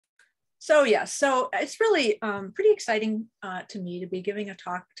So yeah, so it's really pretty exciting to me to be giving a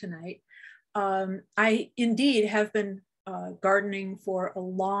talk tonight. I indeed have been gardening for a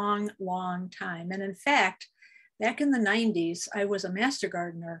long, long time. And in fact, back in the 90s, I was a master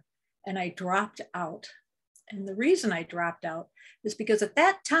gardener and I dropped out. And the reason I dropped out is because at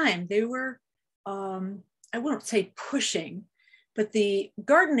that time they were, I wouldn't say pushing, but the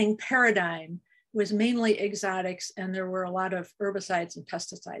gardening paradigm was mainly exotics, and there were a lot of herbicides and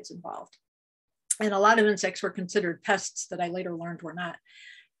pesticides involved. And a lot of insects were considered pests that I later learned were not.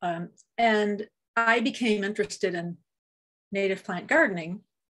 And I became interested in native plant gardening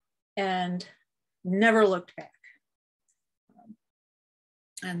and never looked back.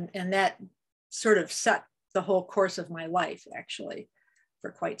 And that sort of set the whole course of my life, actually, for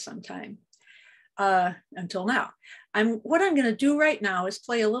quite some time. Until now. What I'm going to do right now is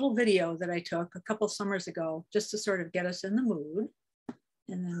play a little video that I took a couple summers ago, just to sort of get us in the mood,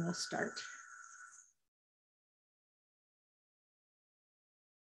 and then we'll start.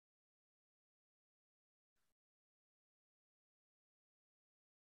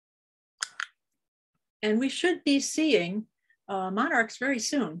 And we should be seeing monarchs very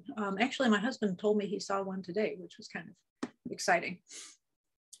soon. Actually, my husband told me he saw one today, which was kind of exciting.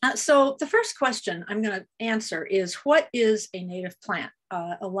 So the first question I'm going to answer is, what is a native plant?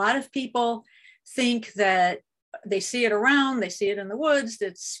 A lot of people think that they see it around, they see it in the woods,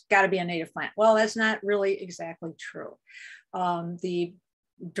 it's got to be a native plant. Well, that's not really exactly true. The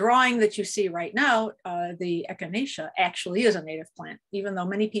drawing that you see right now, the echinacea, actually is a native plant, even though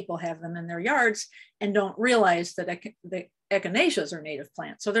many people have them in their yards and don't realize that the echinaceas are native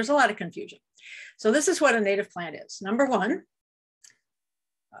plants. So there's a lot of confusion. So this is what a native plant is. Number one,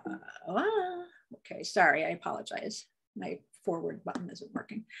 okay, sorry, I apologize. My forward button isn't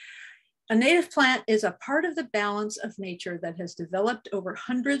working. A native plant is a part of the balance of nature that has developed over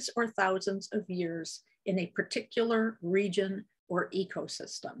hundreds or thousands of years in a particular region or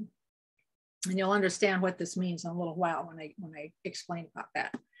ecosystem. And you'll understand what this means in a little while when I explain about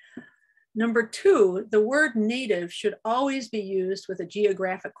that. Number two, the word native should always be used with a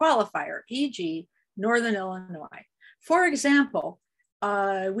geographic qualifier, e.g., Northern Illinois. For example,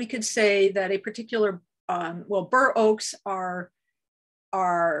 we could say that a particular, bur oaks are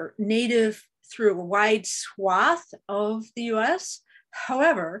native through a wide swath of the US.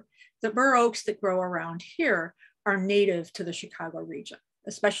 However, the bur oaks that grow around here are native to the Chicago region,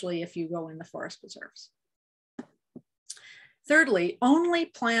 especially if you go in the forest preserves. Thirdly, only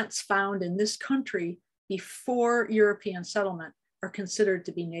plants found in this country before European settlement are considered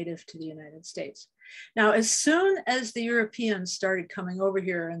to be native to the United States. Now, as soon as the Europeans started coming over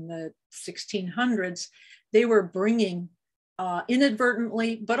here in the 1600s, they were bringing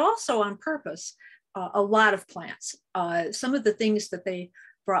inadvertently, but also on purpose, a lot of plants. Some of the things that they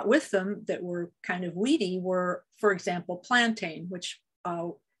brought with them that were kind of weedy were, for example, plantain, which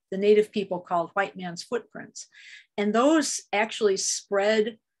the native people called white man's footprints. And those actually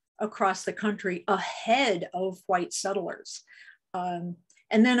spread across the country ahead of white settlers. And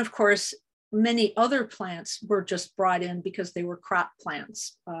then, of course, many other plants were just brought in because they were crop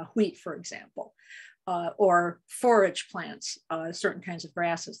plants, wheat, for example, or forage plants, certain kinds of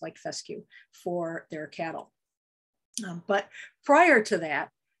grasses like fescue for their cattle. But prior to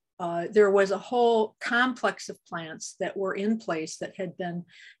that, there was a whole complex of plants that were in place that had been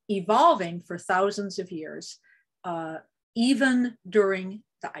evolving for thousands of years, even during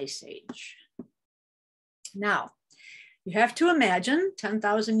the Ice Age. Now, you have to imagine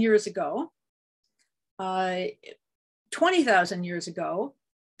 10,000 years ago, 20,000 years ago,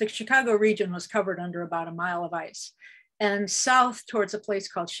 the Chicago region was covered under about a mile of ice. And south towards a place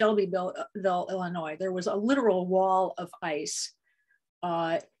called Shelbyville, Illinois, there was a literal wall of ice.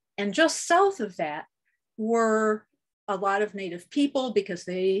 And just south of that were a lot of native people because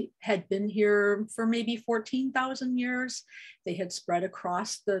they had been here for maybe 14,000 years. They had spread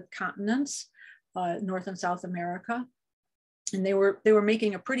across the continents, North and South America. And they were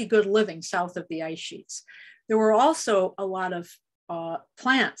making a pretty good living south of the ice sheets. There were also a lot of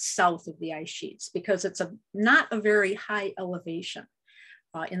plants south of the ice sheets because it's not a very high elevation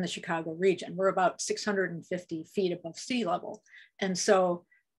in the Chicago region. We're about 650 feet above sea level. And so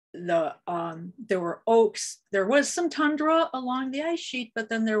there were oaks, there was some tundra along the ice sheet, but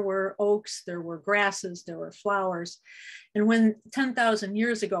then there were oaks, there were grasses, there were flowers. And when 10,000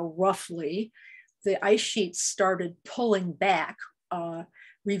 years ago, roughly, the ice sheets started pulling back,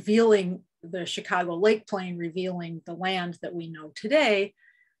 revealing the Chicago Lake Plain, revealing the land that we know today,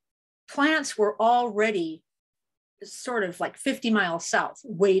 plants were already sort of like 50 miles south,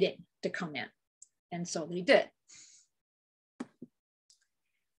 waiting to come in. And so they did.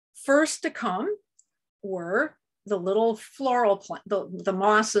 First to come were the little floral plant, the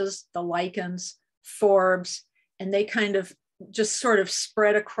mosses, the lichens, forbs, and they kind of just sort of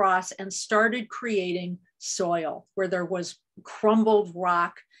spread across and started creating soil where there was crumbled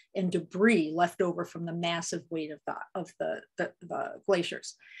rock and debris left over from the massive weight of the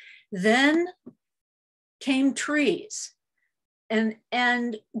glaciers. Then came trees, and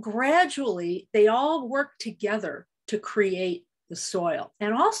gradually they all worked together to create the soil.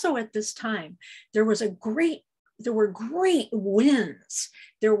 And also at this time, there were great winds.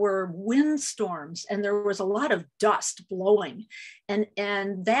 There were windstorms, and there was a lot of dust blowing. And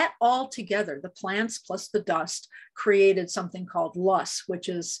that all together, the plants plus the dust, created something called loess, which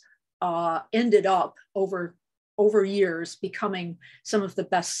is ended up over years becoming some of the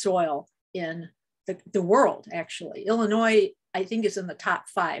best soil in the world, actually. Illinois, I think, is in the top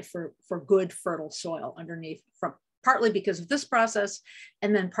 5 for good fertile soil underneath, from partly because of this process,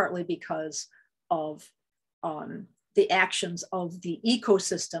 and then partly because of the actions of the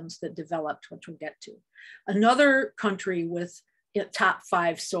ecosystems that developed, which we'll get to. Another country with top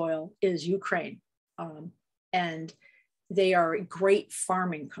 5 soil is Ukraine. And they are a great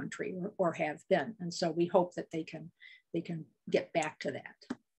farming country, or have been. And so we hope that they can get back to that.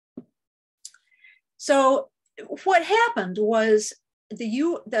 So what happened was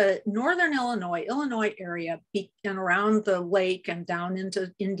the northern Illinois area and around the lake and down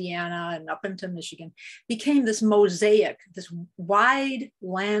into Indiana and up into Michigan became this mosaic, this wide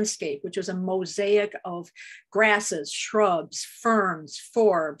landscape, which was a mosaic of grasses, shrubs, ferns,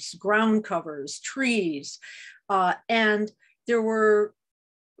 forbs, ground covers, trees. And there were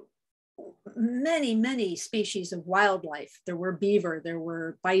many species of wildlife. There were beaver, there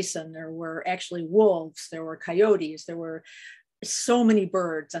were bison, there were actually wolves, there were coyotes, there were so many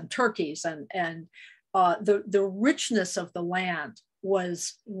birds and turkeys, and the richness of the land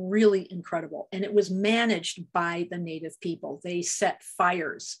was really incredible. And it was managed by the native people. They set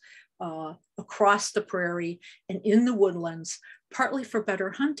fires across the prairie and in the woodlands, partly for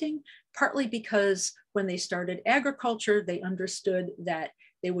better hunting, partly because when they started agriculture, they understood that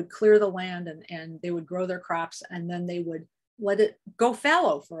they would clear the land and they would grow their crops, and then they would let it go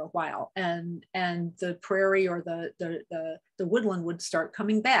fallow for a while, and the prairie or the woodland would start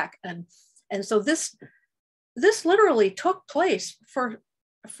coming back, and so this literally took place for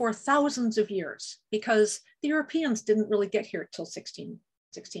thousands of years, because the Europeans didn't really get here till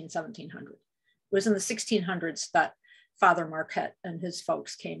 1700. It was in the 1600s that Father Marquette and his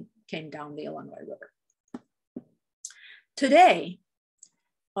folks came down the Illinois River. Today,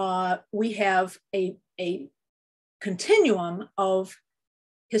 we have a continuum of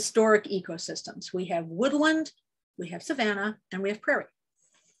historic ecosystems. We have woodland, we have savanna, and we have prairie.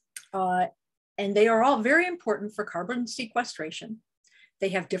 And they are all very important for carbon sequestration. They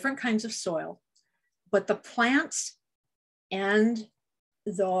have different kinds of soil, but the plants and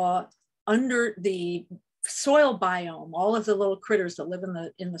under the soil biome, all of the little critters that live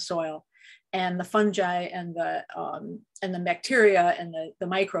in the soil, and the fungi and the bacteria and the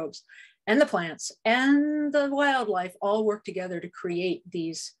microbes and the plants and the wildlife all work together to create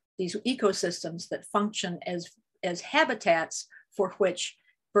these ecosystems that function as habitats for which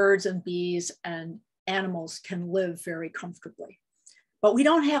birds and bees and animals can live very comfortably. But we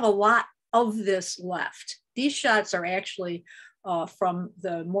don't have a lot of this left. These shots are actually from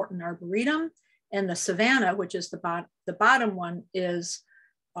the Morton Arboretum, and the savanna, which is the bottom one, is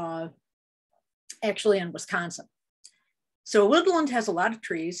actually in Wisconsin. So woodland has a lot of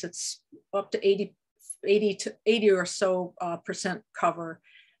trees. It's up to 80 or so percent cover.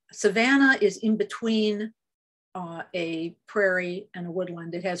 Savanna is in between a prairie and a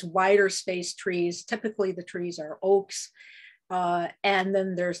woodland. It has wider spaced trees. Typically the trees are oaks. And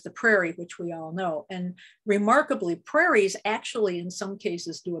then there's the prairie, which we all know. And remarkably, prairies actually in some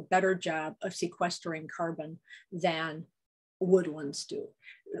cases do a better job of sequestering carbon than woodlands do.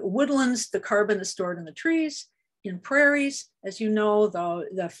 Woodlands, the carbon is stored in the trees. In prairies, as you know,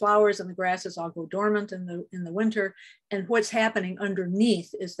 the flowers and the grasses all go dormant in the winter. And what's happening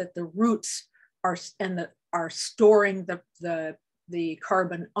underneath is that the roots are storing the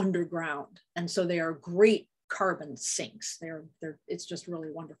carbon underground. And so they are great carbon sinks. It's just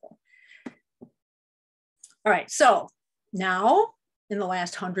really wonderful. All right, so now in the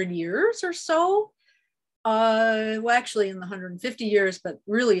last 100 years or so, well, actually in the 150 years, but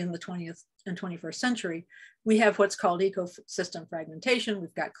really in the 20th and 21st century, we have what's called ecosystem fragmentation.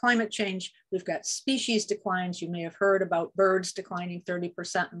 We've got climate change. We've got species declines. You may have heard about birds declining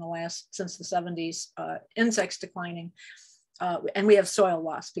 30% since the 70s, insects declining. And we have soil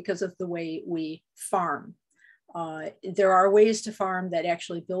loss because of the way we farm. There are ways to farm that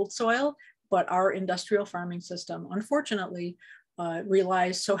actually build soil, but our industrial farming system, unfortunately,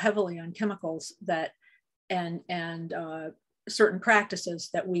 relies so heavily on chemicals that and certain practices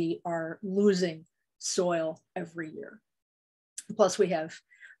that we are losing soil every year. Plus, we have,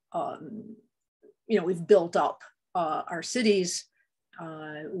 we've built up our cities.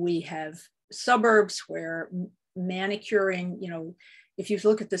 We have suburbs where manicuring, if you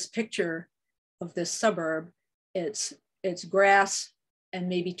look at this picture of this suburb, it's grass and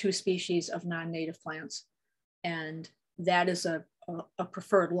maybe 2 species of non-native plants. And that is a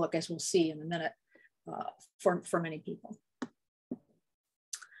preferred look, as we'll see in a minute, for many people.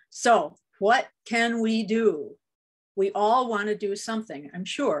 So what can we do? We all want to do something. I'm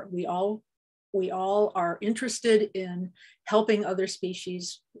sure we all are interested in helping other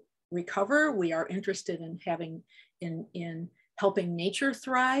species recover. We are interested in helping nature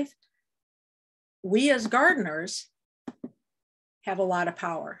thrive. We as gardeners have a lot of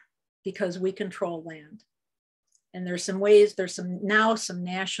power because we control land. And there's some ways, some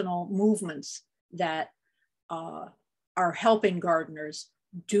national movements that are helping gardeners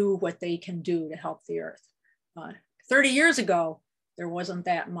do what they can do to help the earth. 30 years ago, there wasn't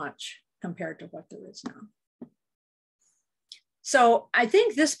that much compared to what there is now. So I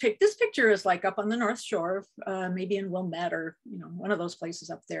think this picture is like up on the North Shore, maybe in Wilmette or one of those places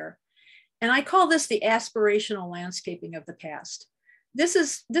up there. And I call this the aspirational landscaping of the past. This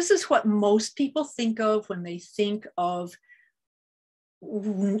is what most people think of when they think of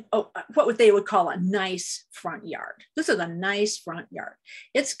what they would call a nice front yard. This is a nice front yard.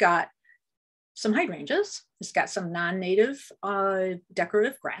 It's got some hydrangeas. It's got some non-native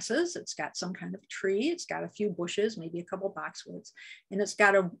decorative grasses. It's got some kind of tree. It's got a few bushes, maybe a couple boxwoods. And it's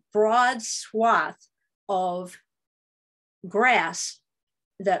got a broad swath of grass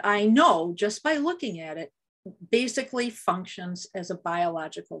that I know just by looking at it basically functions as a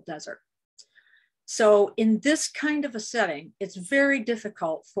biological desert. So in this kind of a setting, it's very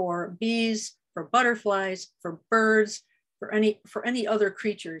difficult for bees, for butterflies, for birds, for any other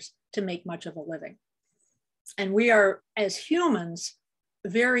creatures to make much of a living. And we are, as humans,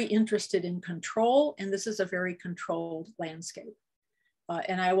 very interested in control, and this is a very controlled landscape.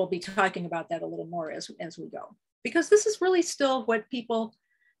 And I will be talking about that a little more as we go, because this is really still what people,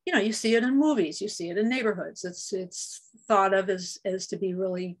 you see it in movies, you see it in neighborhoods. It's thought of as to be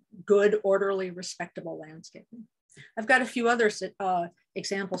really good, orderly, respectable landscaping. I've got a few other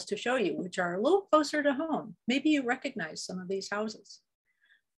examples to show you, which are a little closer to home. Maybe you recognize some of these houses.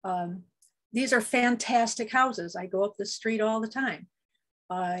 These are fantastic houses. I go up the street all the time.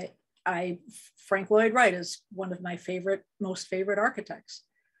 Frank Lloyd Wright is one of my most favorite architects.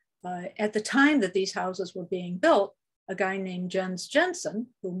 At the time that these houses were being built, a guy named Jens Jensen,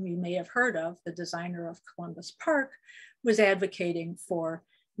 whom you may have heard of, the designer of Columbus Park, was advocating for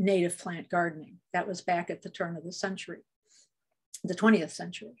native plant gardening. That was back at the turn of the century, the 20th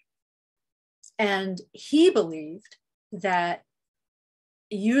century. And he believed that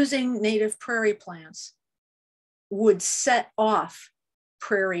using native prairie plants would set off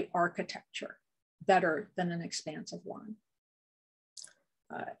prairie architecture better than an expansive lawn.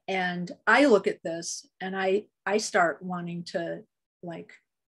 And I look at this and I start wanting to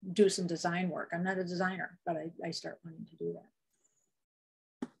do some design work. I'm not a designer, but I start wanting to do that.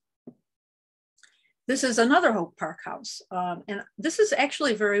 This is another Hope Park house. And this is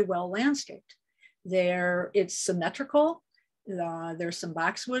actually very well landscaped. It's symmetrical. There's some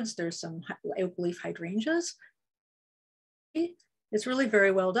boxwoods, there's some oak leaf hydrangeas. It's really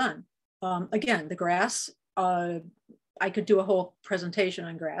very well done. Again, the grass, I could do a whole presentation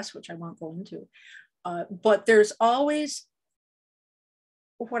on grass, which I won't go into. But there's always,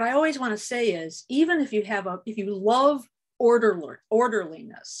 what I always want to say is, even if you love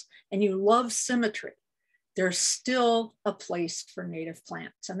orderliness and you love symmetry, there's still a place for native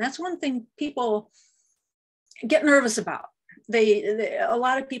plants. And that's one thing people get nervous about. A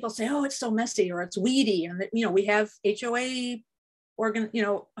lot of people say, oh, it's so messy or it's weedy. And we have HOA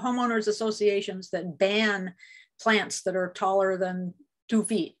homeowners associations that ban plants that are taller than 2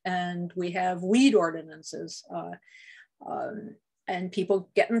 feet. And we have weed ordinances. And people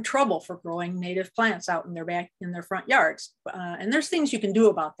get in trouble for growing native plants out in their front yards. And there's things you can do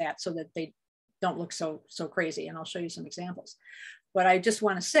about that so that they don't look so crazy. And I'll show you some examples. But I just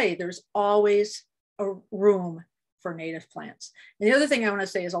want to say there's always a room for native plants. And the other thing I want to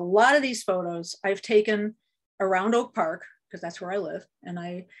say is a lot of these photos I've taken around Oak Park, because that's where I live. And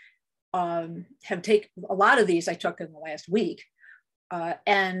I have taken a lot of these I took in the last week.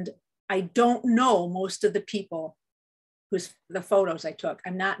 And I don't know most of the people the photos I took.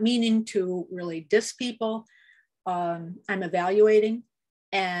 I'm not meaning to really diss people. I'm evaluating,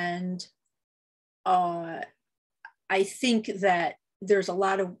 and I think that there's a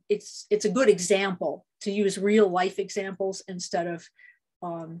lot of, it's a good example to use real life examples instead of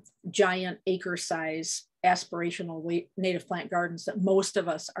giant acre size aspirational native plant gardens that most of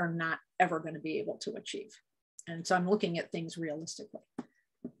us are not ever going to be able to achieve. And so I'm looking at things realistically.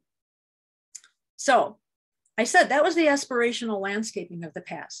 So I said that was the aspirational landscaping of the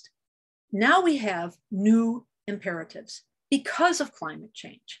past. Now we have new imperatives because of climate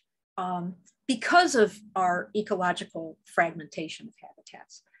change, because of our ecological fragmentation of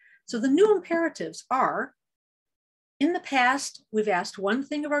habitats. So the new imperatives are, in the past, we've asked one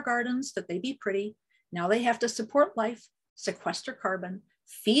thing of our gardens, that they be pretty. Now they have to support life, sequester carbon,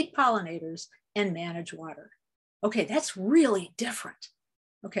 feed pollinators, and manage water. Okay, that's really different.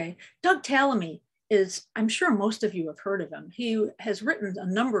 Okay, Doug Tallamy is, I'm sure most of you have heard of him. He has written a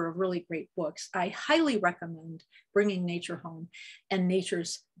number of really great books. I highly recommend Bringing Nature Home and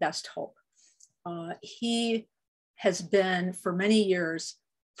Nature's Best Hope. He has been for many years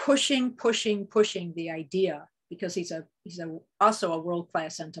pushing the idea, because he's also a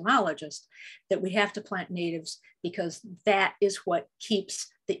world-class entomologist, that we have to plant natives because that is what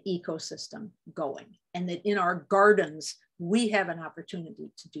keeps the ecosystem going, and that in our gardens we have an opportunity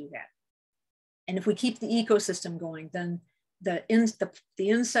to do that. And if we keep the ecosystem going, then the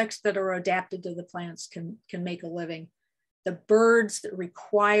insects that are adapted to the plants can make a living. The birds that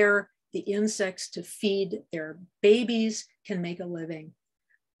require the insects to feed their babies can make a living.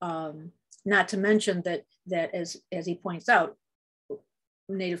 Not to mention that as he points out,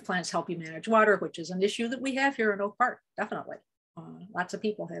 native plants help you manage water, which is an issue that we have here in Oak Park, definitely. Lots of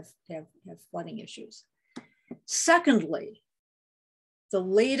people have flooding issues. Secondly, the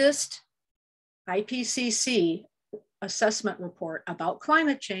latest IPCC assessment report about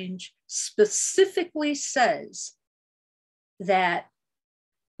climate change specifically says that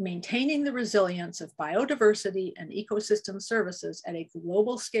maintaining the resilience of biodiversity and ecosystem services at a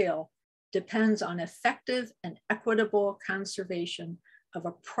global scale depends on effective and equitable conservation of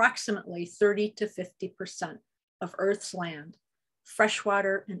approximately 30 to 50% of Earth's land,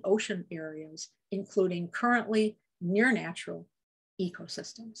 freshwater and ocean areas, including currently near natural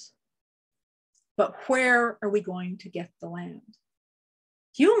ecosystems. But where are we going to get the land?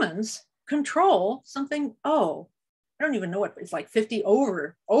 Humans control something, I don't even know what, it's like 50,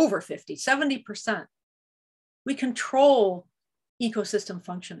 over 50, 70%. We control ecosystem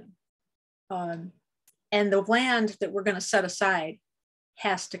functioning. And the land that we're going to set aside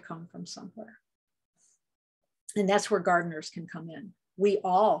has to come from somewhere. And that's where gardeners can come in. We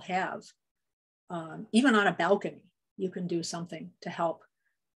all have, even on a balcony, you can do something to help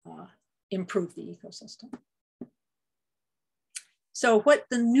improve the ecosystem. So what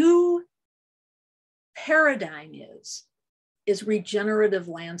the new paradigm is regenerative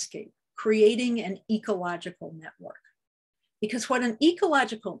landscape, creating an ecological network. Because what an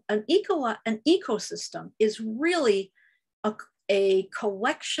ecosystem is really a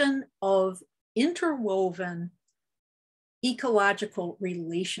collection of interwoven ecological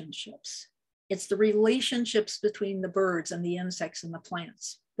relationships. It's the relationships between the birds and the insects and the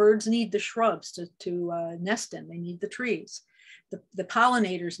plants. Birds need the shrubs to nest in. They need the trees. The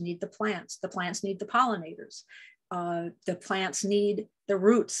pollinators need the plants. The plants need the pollinators. The plants need the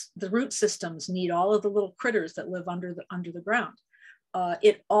roots. The root systems need all of the little critters that live under the ground.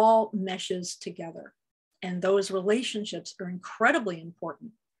 It all meshes together. And those relationships are incredibly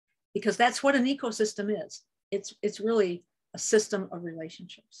important, because that's what an ecosystem is. It's really a system of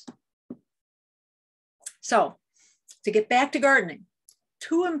relationships. So to get back to gardening,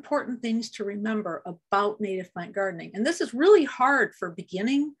 two important things to remember about native plant gardening. And this is really hard for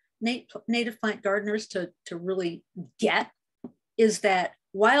beginning native plant gardeners to really get, is that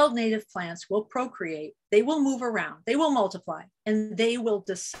wild native plants will procreate, they will move around, they will multiply, and they will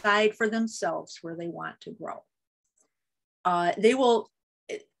decide for themselves where they want to grow.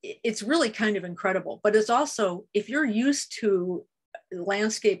 It's really kind of incredible, but it's also, if you're used to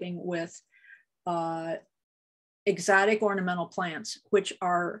landscaping with exotic ornamental plants, which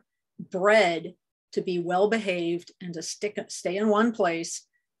are bred to be well behaved and to stay in one place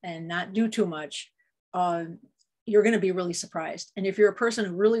and not do too much, you're going to be really surprised. And if you're a person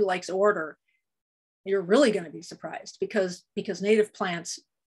who really likes order, you're really going to be surprised, because native plants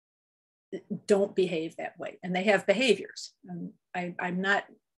don't behave that way, and they have behaviors. And I'm not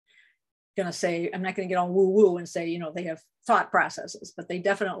going to get all woo-woo and say, they have thought processes, but they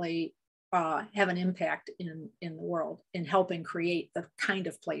definitely have an impact in the world in helping create the kind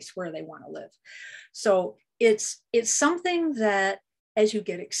of place where they want to live. So it's something that, as you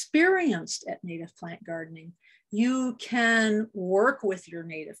get experienced at native plant gardening, You can work with your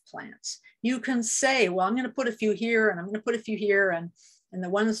native plants. You can say, well, I'm going to put a few here and I'm going to put a few here. And the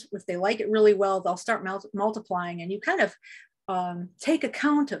ones, if they like it really well, they'll start multiplying. And you kind of take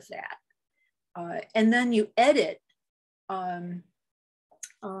account of that. And then you edit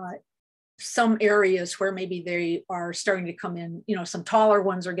some areas where maybe they are starting to come in, you know, some taller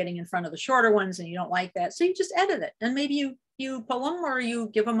ones are getting in front of the shorter ones and you don't like that. So you just edit it, and maybe you pull them, or you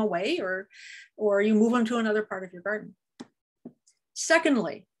give them away, or you move them to another part of your garden.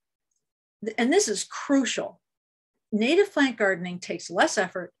 Secondly, and this is crucial, native plant gardening takes less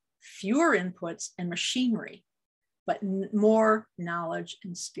effort, fewer inputs and machinery, but more knowledge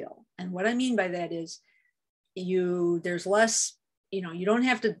and skill. And what I mean by that is there's less, you know, you don't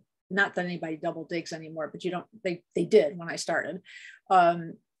have to, not that anybody double digs anymore, but you don't, they did when I started.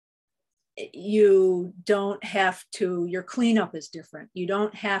 You don't have to, your cleanup is different. You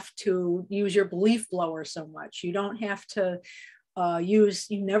don't have to use your leaf blower so much. You don't have to you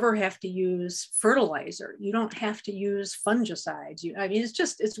never have to use fertilizer. You don't have to use fungicides. I mean,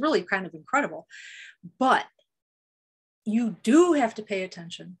 it's really kind of incredible. But you do have to pay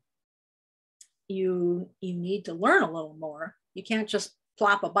attention. You need to learn a little more. You can't just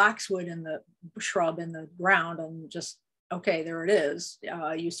plop a boxwood in the shrub in the ground and just, okay, there it is.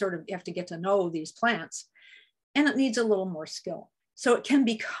 You sort of have to get to know these plants, and it needs a little more skill. So it can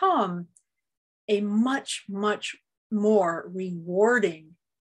become a much, much more rewarding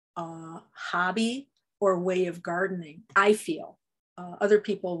hobby or way of gardening, I feel. Other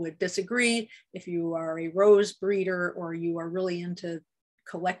people would disagree. If you are a rose breeder or you are really into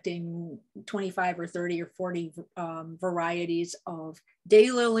collecting 25 or 30 or 40 varieties of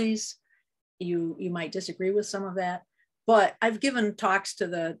daylilies, you might disagree with some of that. But I've given talks to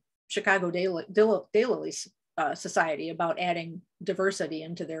the Chicago Daylily Society about adding diversity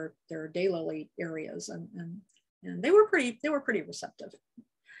into their daylily areas, and they were pretty receptive.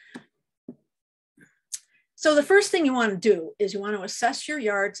 So the first thing you want to do is you want to assess your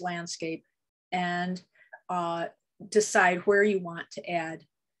yard's landscape and decide where you want to add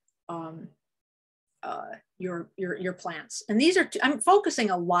your plants. And these are, I'm focusing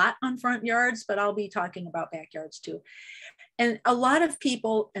a lot on front yards, but I'll be talking about backyards too. And a lot of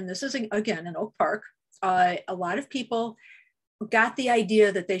people, and this is again in Oak Park, a lot of people got the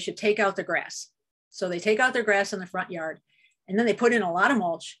idea that they should take out the grass. So they take out their grass in the front yard, and then they put in a lot of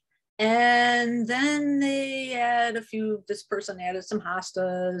mulch. And then they add a few, this person added some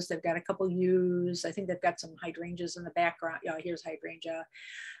hostas. They've got a couple yews. I think they've got some hydrangeas in the background. Yeah, here's hydrangea.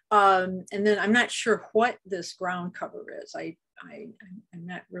 And then I'm not sure what this ground cover is. I'm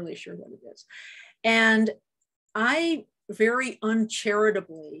not really sure what it is. And I very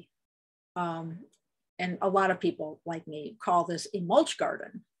uncharitably, and a lot of people like me call this a mulch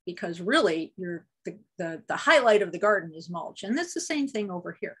garden, because really the highlight of the garden is mulch. And it's the same thing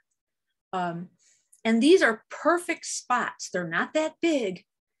over here. And these are perfect spots. They're not that big,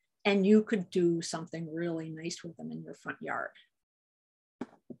 and you could do something really nice with them in your front yard.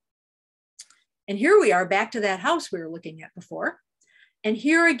 And here we are back to that house we were looking at before. And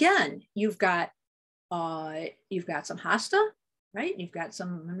here again, you've got some hosta, right? You've got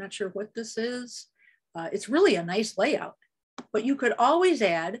some, I'm not sure what this is. It's really a nice layout, but you could always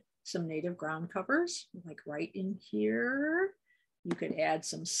add some native ground covers, like right in here. You could add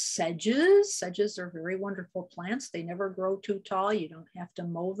some sedges. Sedges are very wonderful plants. They never grow too tall. You don't have to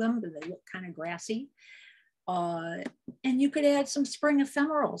mow them, but they look kind of grassy. And you could add some spring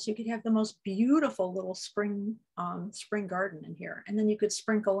ephemerals. You could have the most beautiful little spring garden in here. And then you could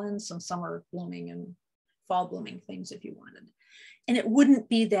sprinkle in some summer blooming and fall blooming things if you wanted. And it wouldn't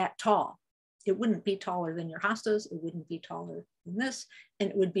be that tall. It wouldn't be taller than your hostas. It wouldn't be taller than this. And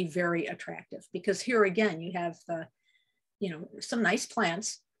it would be very attractive, because here again, you have some nice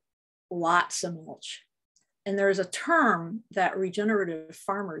plants, lots of mulch. And there's a term that regenerative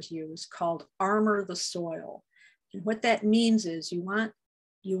farmers use called armor the soil. And what that means is you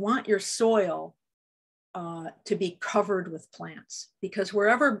want your soil to be covered with plants, because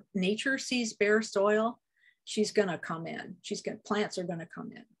wherever nature sees bare soil, she's gonna come in. Plants are gonna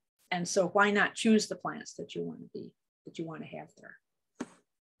come in. And so why not choose the plants that you want to have there?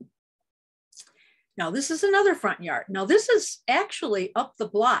 Now, this is another front yard. Now, this is actually up the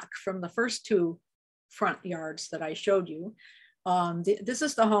block from the first two front yards that I showed you. This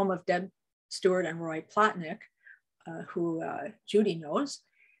is the home of Deb Stewart and Roy Plotnick, who Judy knows.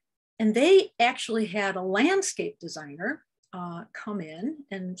 And they actually had a landscape designer come in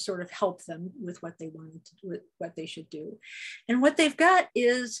and sort of help them with what they wanted to do, with what they should do. And what they've got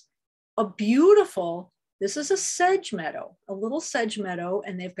is a beautiful This is a sedge meadow, a little sedge meadow,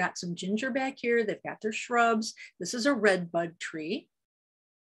 and they've got some ginger back here. They've got their shrubs. This is a redbud tree.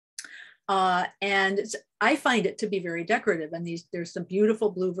 And I find it to be very decorative. And there's some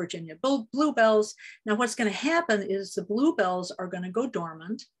beautiful blue Virginia bluebells. Now what's going to happen is the bluebells are going to go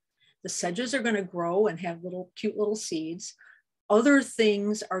dormant. The sedges are going to grow and have cute little seeds. Other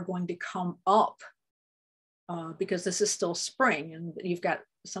things are going to come up because this is still spring, and you've got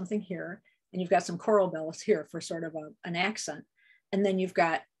something here, and you've got some coral bells here for sort of an accent. And then you've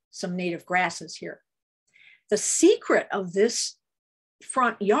got some native grasses here. The secret of this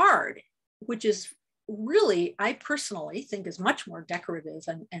front yard, which is really, I personally think is much more decorative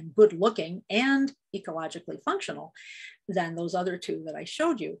and good looking and ecologically functional than those other two that I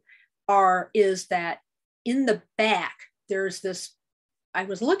showed you, is that in the back, there's this, I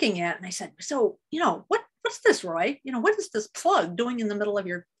was looking at and I said, so, what's this, Roy? What is this plug doing in the middle of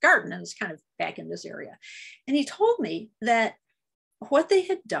your garden? And it's kind of back in this area. And he told me that what they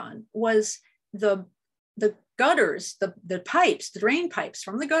had done was the gutters, the pipes, the drain pipes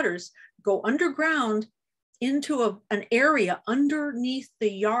from the gutters go underground into an area underneath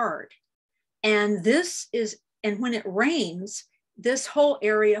the yard. And when it rains, this whole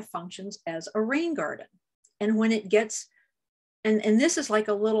area functions as a rain garden. And when it gets, and this is like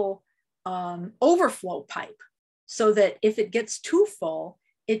a little overflow pipe, so that if it gets too full,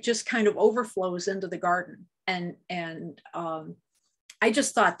 it just kind of overflows into the garden. And I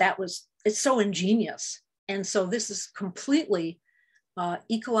just thought it's so ingenious. And so this is completely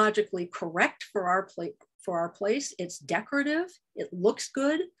ecologically correct for our place. It's decorative. It looks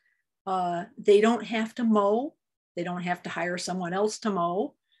good. They don't have to mow. They don't have to hire someone else to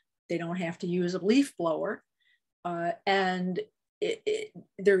mow. They don't have to use a leaf blower. And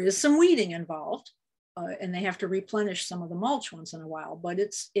there is some weeding involved, and they have to replenish some of the mulch once in a while. But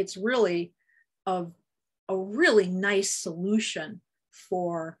it's really a really nice solution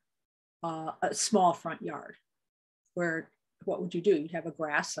for a small front yard, where what would you do? You'd have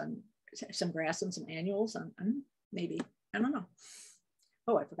some grass and some annuals and maybe, I don't know.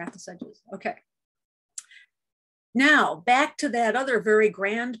 Oh, I forgot the sedges. Okay. Now back to that other very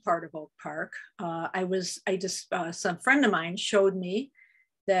grand part of Oak Park. Some friend of mine showed me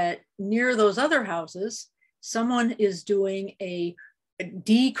that near those other houses, someone is doing a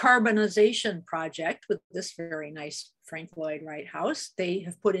decarbonization project with this very nice Frank Lloyd Wright house. They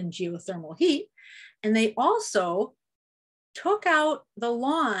have put in geothermal heat, and they also took out the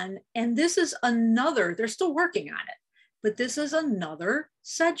lawn, and this is they're still working on it, but this is another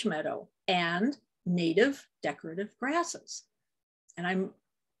sedge meadow and native decorative grasses. And I'm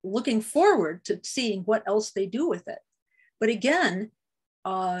looking forward to seeing what else they do with it. But again,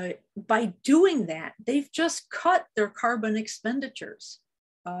 by doing that, they've just cut their carbon expenditures.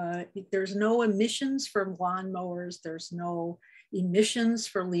 There's no emissions from lawnmowers. There's no emissions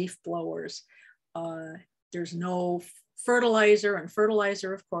for leaf blowers. There's no fertilizer, and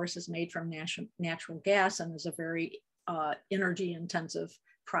fertilizer, of course, is made from natural gas and is a very energy intensive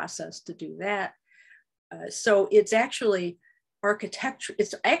process to do that. So it's actually architecture.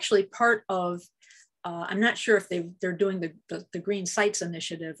 It's actually part of, I'm not sure if they're doing the Green Sites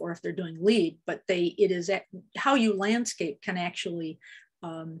Initiative or if they're doing LEED, but it is how you landscape can actually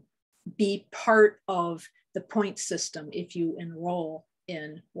be part of the point system if you enroll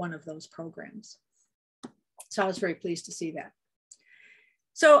in one of those programs. So I was very pleased to see that.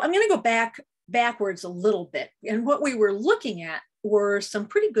 So I'm going to go backwards a little bit. And what we were looking at were some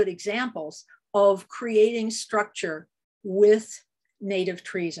pretty good examples of creating structure with native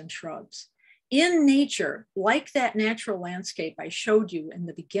trees and shrubs. In nature, like that natural landscape I showed you in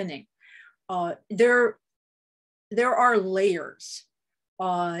the beginning, there are layers.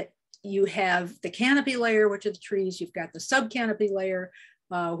 You have the canopy layer, which are the trees. You've got the subcanopy layer,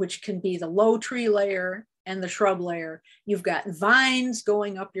 which can be the low tree layer and the shrub layer. You've got vines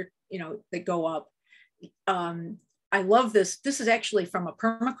going up that go up. I love this. This is actually from a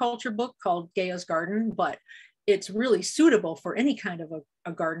permaculture book called Gaia's Garden, but it's really suitable for any kind of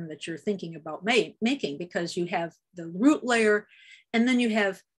a garden that you're thinking about making, because you have the root layer, and then you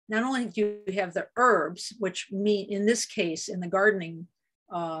have, not only do you have the herbs, which mean in this case, in the gardening,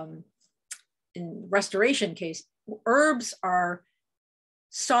 in restoration case, herbs are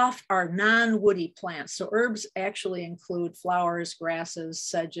non-woody plants. So herbs actually include flowers, grasses,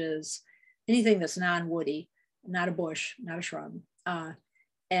 sedges, anything that's non-woody, not a bush, not a shrub.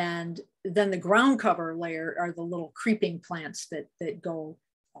 And then the ground cover layer are the little creeping plants that go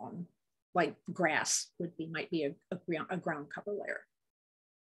like grass might be a ground cover layer.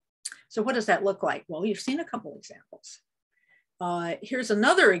 So what does that look like? Well, you've seen a couple examples. Here's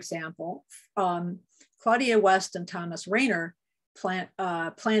another example. Claudia West and Thomas Rayner,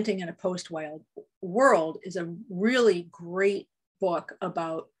 Planting in a Post-Wild World, is a really great book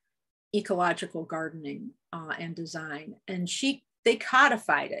about ecological gardening and design. And they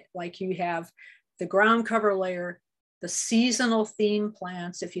codified it. Like you have the ground cover layer, the seasonal theme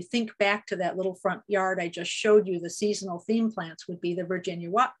plants. If you think back to that little front yard I just showed you, the seasonal theme plants would be the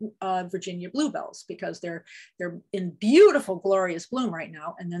Virginia bluebells, because they're in beautiful, glorious bloom right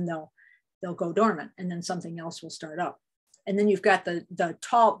now, and then they'll go dormant, and then something else will start up. And then you've got the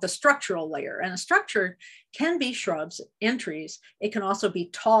structural layer, and a structure can be shrubs and trees. It can also be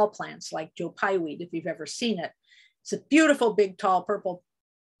tall plants like Joe Pye weed, if you've ever seen it. It's a beautiful, big, tall, purple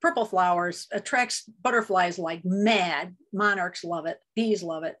flowers, attracts butterflies like mad. Monarchs love it, bees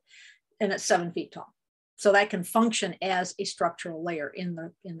love it, and it's 7 feet tall. So that can function as a structural layer in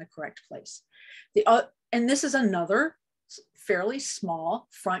the correct place. And this is another fairly small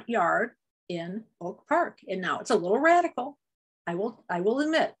front yard in Oak Park. And now it's a little radical. I will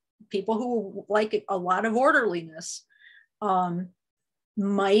admit, people who like a lot of orderliness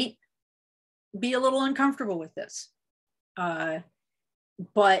might be a little uncomfortable with this.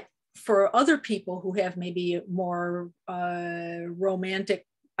 But for other people who have maybe a more romantic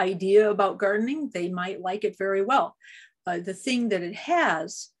idea about gardening, they might like it very well. The thing that it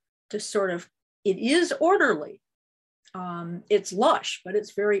has to it is orderly. It's lush, but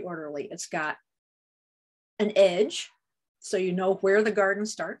it's very orderly. It's got an edge, so you know where the garden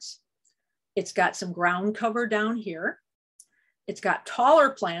starts. It's got some ground cover down here. It's got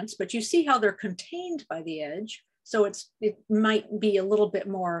taller plants, but you see how they're contained by the edge. So it might be a little bit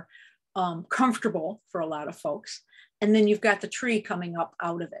more comfortable for a lot of folks. And then you've got the tree coming up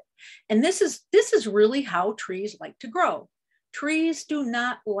out of it. And this is really how trees like to grow. Trees do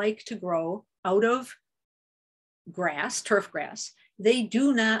not like to grow out of grass, turf grass. They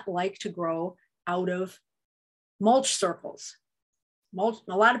do not like to grow out of mulch circles. A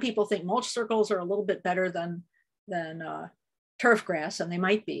lot of people think mulch circles are a little bit better than turf grass, and they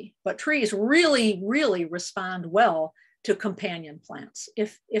might be, but trees really, really respond well to companion plants.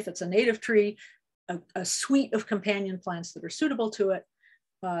 If it's a native tree, a suite of companion plants that are suitable to it,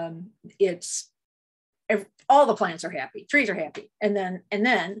 all the plants are happy, trees are happy, and then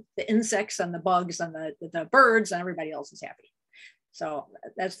the insects and the bugs and the birds and everybody else is happy. So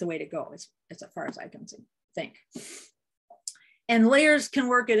that's the way to go, as far as I can think. And layers can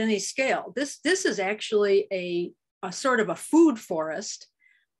work at any scale. This is actually a sort of a food forest.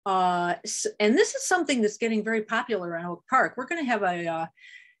 And this is something that's getting very popular in Oak Park. We're going to have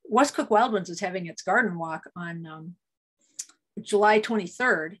West Cook Wildlands is having its garden walk on July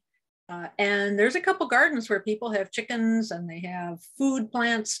 23rd. And there's a couple gardens where people have chickens and they have food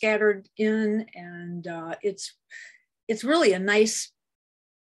plants scattered in. And it's really a nice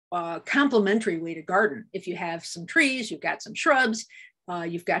complementary way to garden. If you have some trees, you've got some shrubs,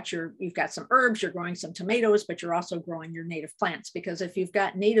 you've got some herbs, you're growing some tomatoes, but you're also growing your native plants, because if you've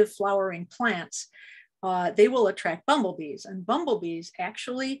got native flowering plants, they will attract bumblebees, and bumblebees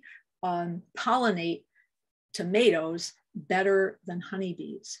actually pollinate tomatoes better than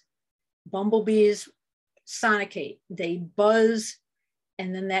honeybees. Bumblebees sonicate, they buzz,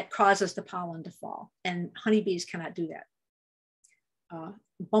 and then that causes the pollen to fall, and honeybees cannot do that.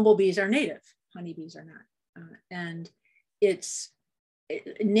 Bumblebees are native, honeybees are not. And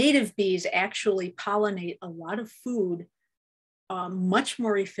native bees actually pollinate a lot of food much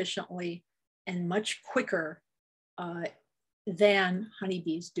more efficiently and much quicker than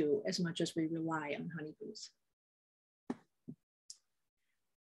honeybees do, as much as we rely on honeybees.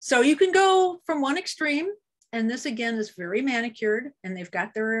 So you can go from one extreme, and this again is very manicured, and they've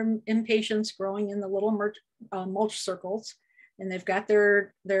got their impatiens growing in the little mulch circles, and they've got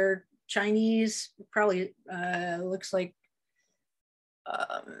their Chinese, probably looks like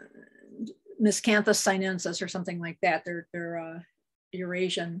Miscanthus sinensis or something like that. They're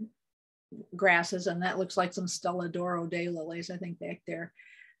Eurasian grasses, and that looks like some Stelladoro daylilies, I think, back there.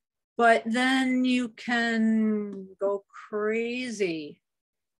 But then you can go crazy.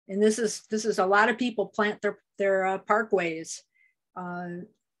 And this is a lot of people plant their parkways.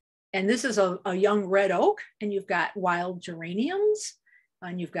 And this is a young red oak, and you've got wild geraniums,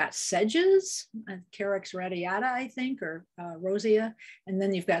 and you've got sedges, Carex radiata, I think, or rosea. And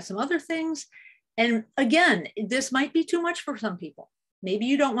then you've got some other things. And again, this might be too much for some people. Maybe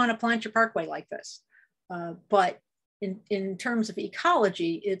you don't want to plant your parkway like this. But in terms of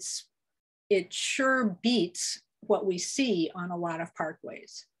ecology, it sure beats what we see on a lot of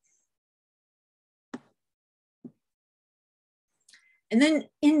parkways. And then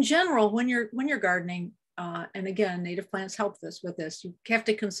in general, when you're gardening, and again, native plants help with this, you have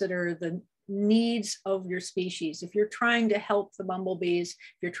to consider the needs of your species. If you're trying to help the bumblebees,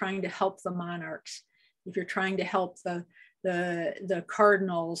 if you're trying to help the monarchs, if you're trying to help the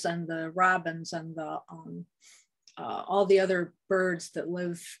cardinals and the robins and the all the other birds that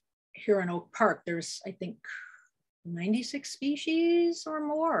live here in Oak Park, there's, I think, 96 species or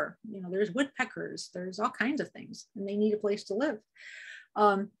more. You know, there's woodpeckers, there's all kinds of things, and they need a place to live.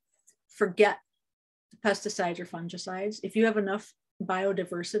 Forget pesticides or fungicides. If you have enough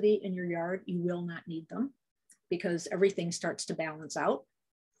biodiversity in your yard, you will not need them because everything starts to balance out.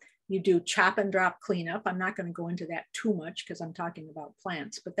 You do chop and drop cleanup. I'm not going to go into that too much because I'm talking about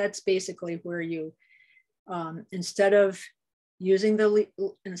plants, but that's basically where you, instead of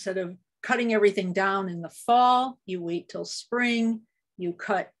cutting everything down in the fall, you wait till spring, you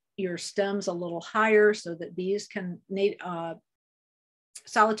cut your stems a little higher so that bees can,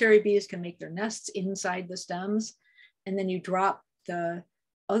 solitary bees can make their nests inside the stems, and then you drop the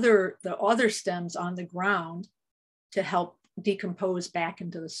other stems on the ground to help decompose back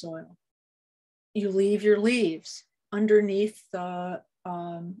into the soil. You leave your leaves underneath your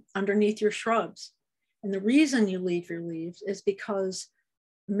shrubs. And the reason you leave your leaves is because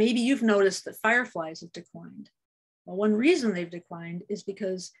maybe you've noticed that fireflies have declined. Well, one reason they've declined is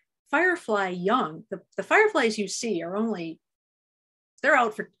because firefly young, the fireflies you see are only,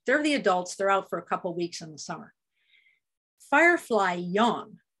 they're the adults, they're out for a couple of weeks in the summer. Firefly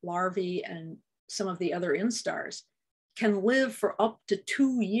young, larvae and some of the other instars can live for up to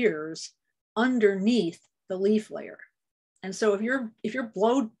 2 years underneath the leaf layer. And so if you're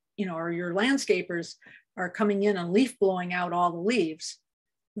blowed, you know, or your landscapers are coming in and leaf blowing out all the leaves,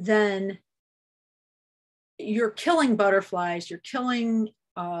 then you're killing butterflies, you're killing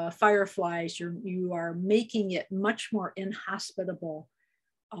fireflies, you are making it much more inhospitable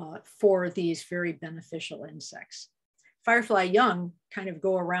for these very beneficial insects. Firefly young kind of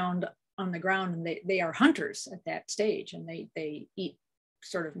go around on the ground, and they are hunters at that stage, and they eat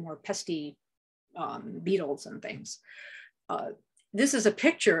sort of more pesky beetles and things. This is a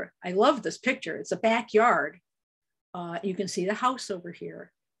picture. I love this picture. It's a backyard. You can see the house over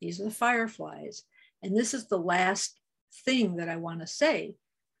here. These are the fireflies. And this is the last thing that I want to say,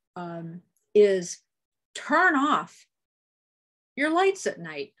 is turn off your lights at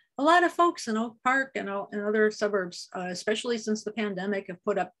night. A lot of folks in Oak Park and other suburbs, especially since the pandemic, have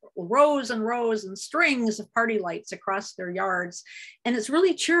put up rows and rows and strings of party lights across their yards. And it's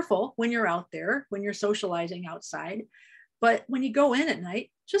really cheerful when you're out there, when you're socializing outside. But when you go in at night,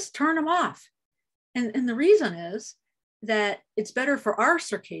 just turn them off. And the reason is that it's better for our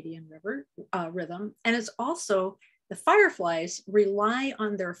circadian rhythm. And it's also, the fireflies rely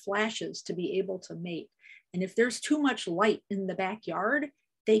on their flashes to be able to mate. And if there's too much light in the backyard,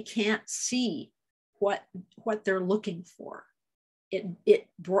 they can't see what they're looking for.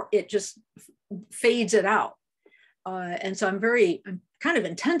 It just fades it out. And so I'm kind of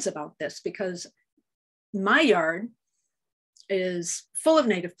intense about this, because my yard is full of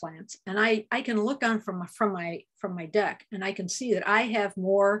native plants, and I can look on from my deck, and I can see that I have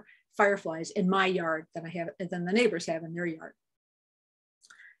more fireflies in my yard than the neighbors have in their yard.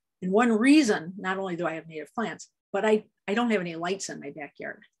 And one reason, not only do I have native plants, but I don't have any lights in my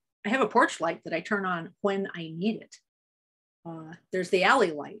backyard. I have a porch light that I turn on when I need it. There's the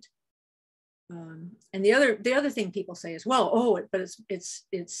alley light. And the other thing people say is, well, oh, but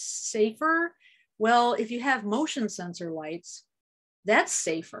it's safer. Well, if you have motion sensor lights, that's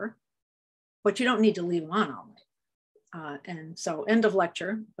safer, but you don't need to leave them on all night. And so, end of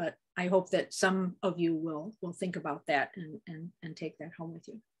lecture, but I hope that some of you will think about that and take that home with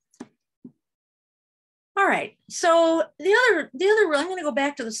you. All right, so the other, I'm going to go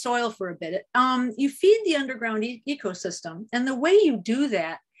back to the soil for a bit. You feed the underground ecosystem, and the way you do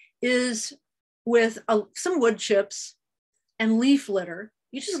that is with some wood chips and leaf litter.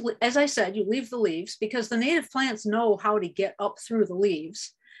 You just, as I said, you leave the leaves, because the native plants know how to get up through the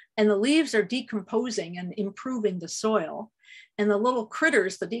leaves, and the leaves are decomposing and improving the soil. And the little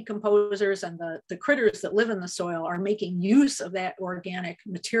critters, the decomposers and the critters that live in the soil, are making use of that organic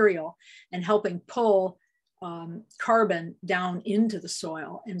material and helping pull carbon down into the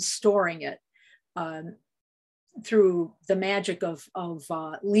soil and storing it through the magic of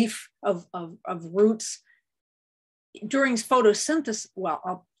roots. During photosynthesis, well,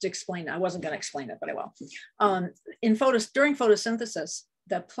 I'll explain. I wasn't going to explain it, but I will. During photosynthesis,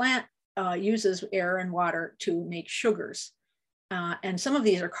 the plant uses air and water to make sugars. And some of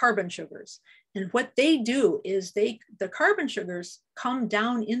these are carbon sugars. And what they do is the carbon sugars come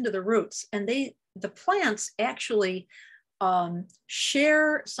down into the roots, and the plants actually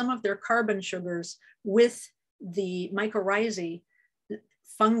share some of their carbon sugars with the mycorrhizae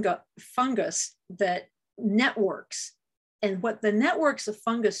fungus that networks. And what the networks of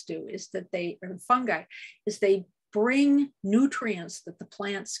fungus do is that they bring nutrients that the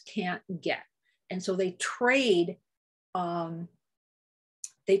plants can't get. And so they trade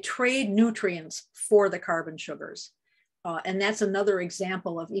nutrients for the carbon sugars. And that's another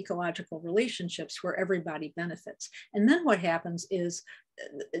example of ecological relationships where everybody benefits. And then what happens is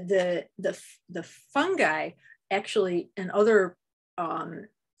the fungi actually and other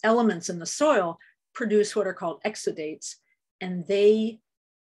elements in the soil produce what are called exudates, and they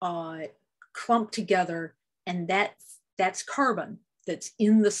clump together, and that's carbon that's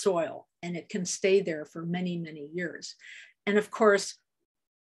in the soil, and it can stay there for many, many years. And of course,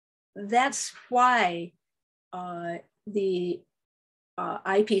 that's why the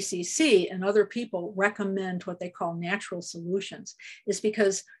IPCC and other people recommend what they call natural solutions, is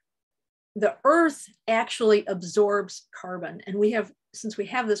because the earth actually absorbs carbon. And since we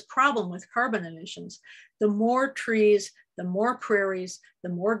have this problem with carbon emissions, the more trees, the more prairies, the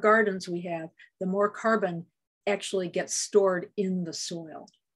more gardens we have, the more carbon actually gets stored in the soil.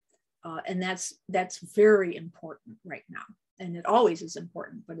 And that's very important right now. And it always is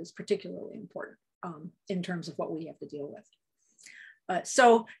important, but it's particularly important in terms of what we have to deal with.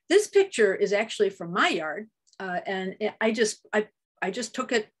 So this picture is actually from my yard. And I just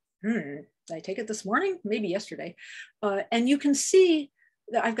took it, did I take it this morning? Maybe yesterday. And you can see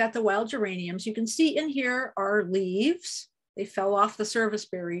that I've got the wild geraniums. You can see in here are leaves. They fell off the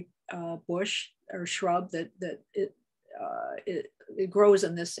serviceberry bush or shrub that it grows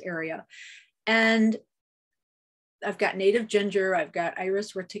in this area. And I've got native ginger. I've got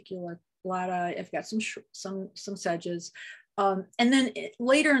Iris reticulata. I've got some sedges. And then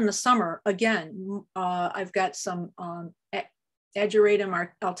later in the summer, again, I've got some Ageratum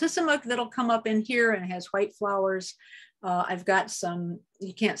altissima that'll come up in here and has white flowers. I've got some,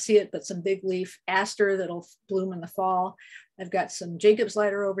 you can't see it, but some big leaf aster that'll bloom in the fall. I've got some Jacob's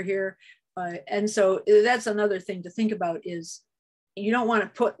ladder over here. And so that's another thing to think about, is you don't want to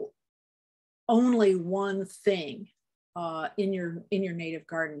put only one thing in your native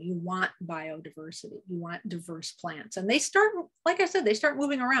garden. You want biodiversity. You want diverse plants. And they start, like I said, they start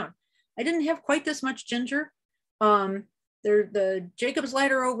moving around. I didn't have quite this much ginger. The Jacob's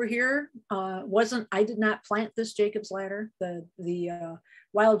ladder over here I did not plant this Jacob's ladder. The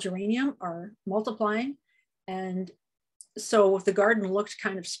wild geranium are multiplying. And so the garden looked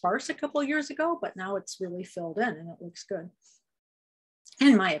kind of sparse a couple of years ago, but now it's really filled in and it looks good,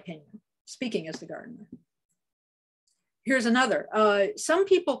 in my opinion, speaking as the gardener. Here's another. Some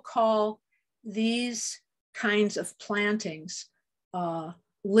people call these kinds of plantings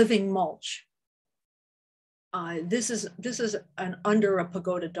living mulch. This is under a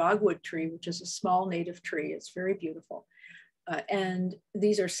pagoda dogwood tree, which is a small native tree. It's very beautiful. And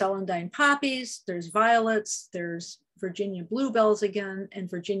these are celandine poppies. There's violets. There's Virginia bluebells again, and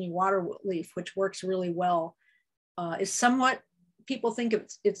Virginia waterleaf, which works really well. Is somewhat, people think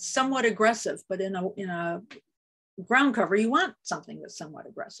it's somewhat aggressive, but in a ground cover, you want something that's somewhat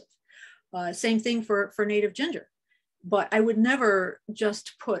aggressive. Same thing for native ginger. But I would never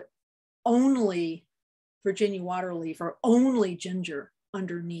just put only Virginia waterleaf or only ginger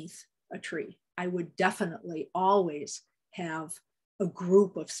underneath a tree. I would definitely always have a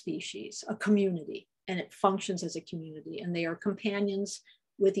group of species, a community, and it functions as a community, and they are companions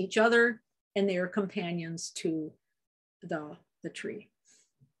with each other, and they are companions to the tree.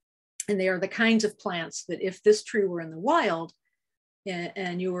 And they are the kinds of plants that if this tree were in the wild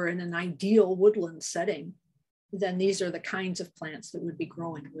and you were in an ideal woodland setting, then these are the kinds of plants that would be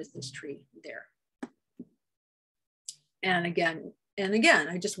growing with this tree there. And again,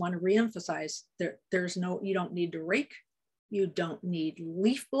 I just want to reemphasize you don't need to rake. You don't need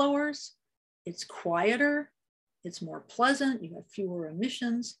leaf blowers. It's quieter. It's more pleasant. You have fewer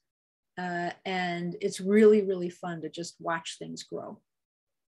emissions. And it's really, really fun to just watch things grow.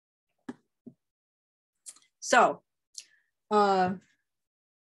 So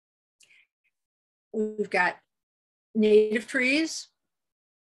we've got native trees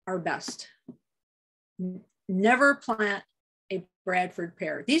are best. Never plant a Bradford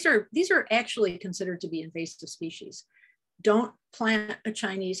pear. These are actually considered to be invasive species. Don't plant a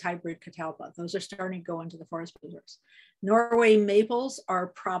Chinese hybrid catalpa. Those are starting to go into the forest preserves. Norway maples are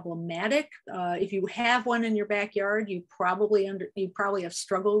problematic. If you have one in your backyard, you probably have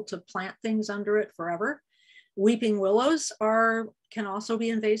struggled to plant things under it forever. Weeping willows can also be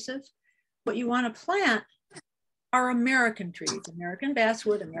invasive. What you want to plant are American trees: American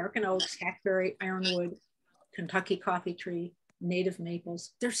basswood, American oaks, hackberry, ironwood, Kentucky coffee tree, native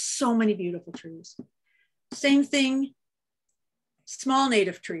maples. There's so many beautiful trees. Same thing, small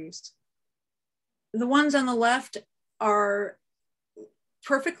native trees. The ones on the left are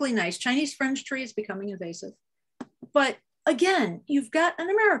perfectly nice. Chinese fringe tree is becoming invasive. But again, you've got an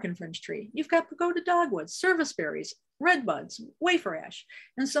American fringe tree. You've got pagoda dogwoods, serviceberries, redbuds, wafer ash,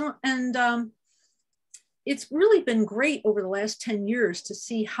 and it's really been great over the last 10 years to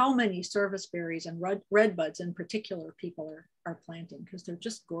see how many serviceberries and redbuds in particular people are planting, because they're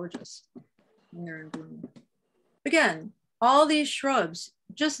just gorgeous when they're in bloom. Again, all these shrubs,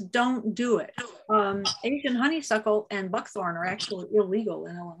 just don't do it. Asian honeysuckle and buckthorn are actually illegal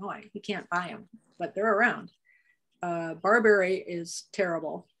in Illinois. You can't buy them, but they're around. Barberry is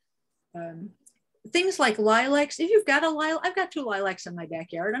terrible. Things like lilacs, if you've got a lilac, I've got 2 lilacs in my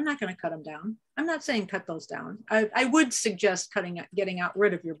backyard. I'm not going to cut them down. I'm not saying cut those down. I would suggest getting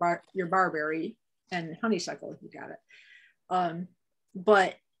rid of your barberry and honeysuckle if you got it.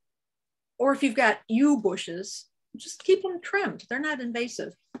 Or if you've got yew bushes, just keep them trimmed. They're not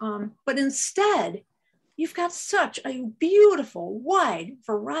invasive. But instead, you've got such a beautiful, wide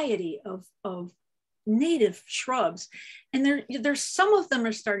variety of native shrubs. And there's some of them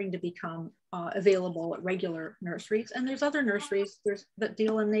are starting to become available at regular nurseries, and there's other nurseries that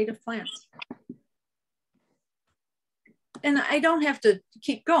deal in native plants. And I don't have to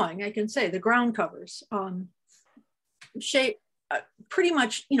keep going. I can say the ground covers, pretty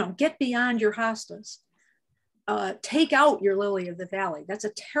much, get beyond your hostas. Take out your lily of the valley. That's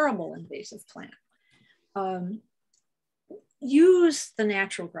a terrible invasive plant. Use the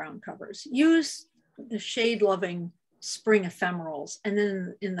natural ground covers. Use the shade-loving spring ephemerals, and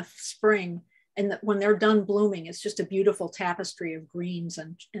then in the spring, and when they're done blooming, it's just a beautiful tapestry of greens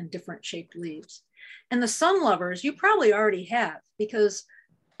and different shaped leaves. And the sun lovers, you probably already have, because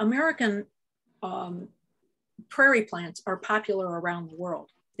American prairie plants are popular around the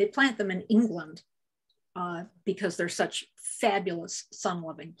world. They plant them in England because they're such fabulous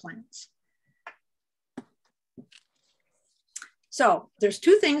sun-loving plants. So there's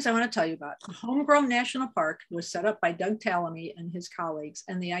 2 things I want to tell you about. The Homegrown National Park was set up by Doug Tallamy and his colleagues.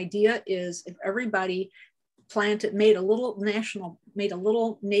 And the idea is if everybody made a little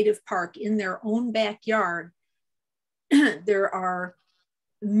native park in their own backyard, there are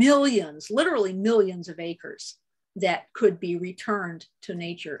millions, literally millions of acres that could be returned to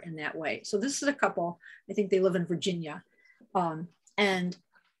nature in that way. So this is a couple, I think they live in Virginia. And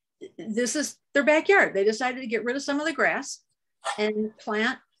this is their backyard. They decided to get rid of some of the grass and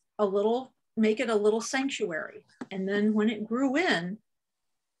plant make it a little sanctuary. And then when it grew in,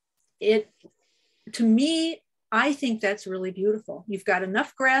 to me, I think that's really beautiful. You've got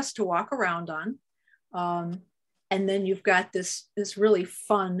enough grass to walk around on. And then you've got this really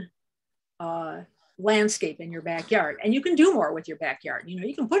fun landscape in your backyard. And you can do more with your backyard.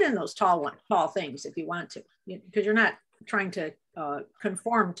 You can put in those tall things if you want to, because you're not trying to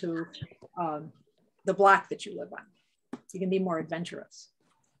conform to the block that you live on. You can be more adventurous.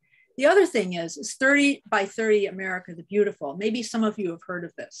 The other thing is 30 by 30 America the Beautiful. Maybe some of you have heard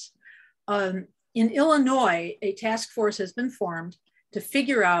of this. In Illinois, a task force has been formed to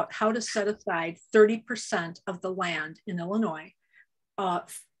figure out how to set aside 30% of the land in Illinois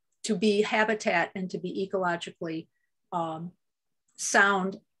to be habitat and to be ecologically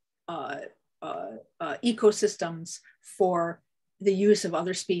sound ecosystems for the use of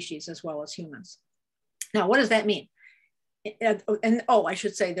other species as well as humans. Now, what does that mean? And I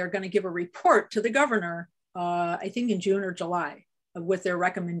should say they're going to give a report to the governor, I think in June or July, with their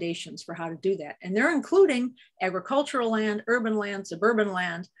recommendations for how to do that. And they're including agricultural land, urban land, suburban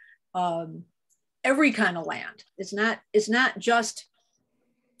land, every kind of land. It's not just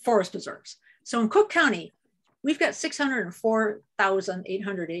forest preserves. So in Cook County, we've got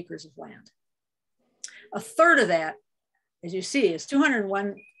 604,800 acres of land. A third of that, as you see, is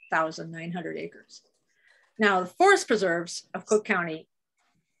 201,900 acres. Now, the forest preserves of Cook County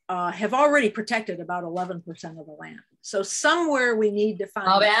have already protected about 11% of the land. So somewhere we need to find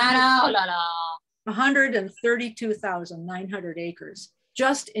 132,900 acres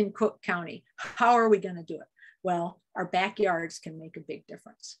just in Cook County. How are we going to do it? Well, our backyards can make a big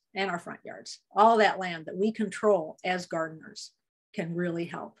difference, and our front yards. All that land that we control as gardeners can really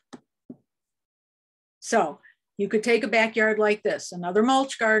help. So you could take a backyard like this, another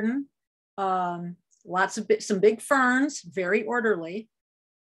mulch garden, some big ferns, very orderly,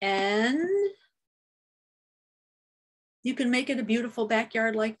 and you can make it a beautiful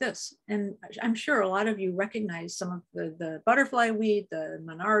backyard like this. And I'm sure a lot of you recognize some of the butterfly weed, the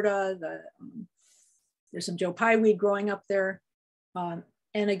monarda, there's some Joe Pye weed growing up there. And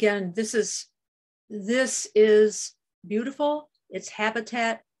again, this is this is beautiful. It's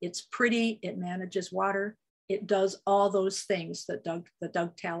habitat, it's pretty, it manages water. It does all those things that the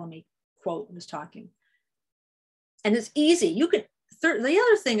Doug Tallamy quote was talking. And it's easy. You can, the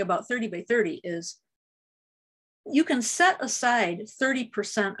other thing about 30 by 30 is you can set aside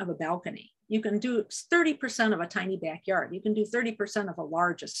 30% of a balcony. You can do 30% of a tiny backyard. You can do 30% of a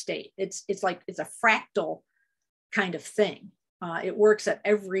large estate. It's a fractal kind of thing. It works at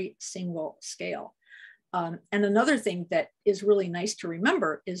every single scale. And another thing that is really nice to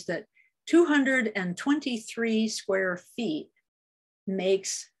remember is that 223 square feet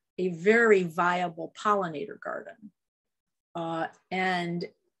makes a very viable pollinator garden. And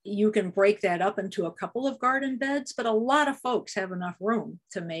you can break that up into a couple of garden beds, but a lot of folks have enough room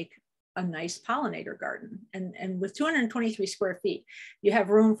to make a nice pollinator garden. And with 223 square feet, you have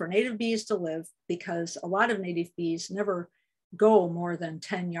room for native bees to live, because a lot of native bees never go more than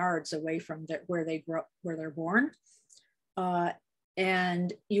 10 yards away from where they're born.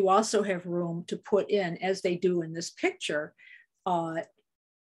 And you also have room to put in, as they do in this picture,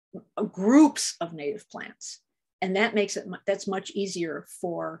 groups of native plants. And that makes it, that's much easier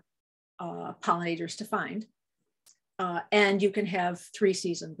for pollinators to find. And you can have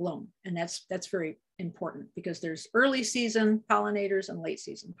 3-season bloom. And that's very important, because there's early season pollinators and late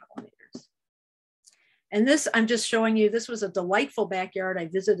season pollinators. And this, I'm just showing you, this was a delightful backyard I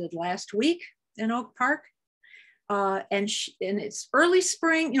visited last week in Oak Park. And it's early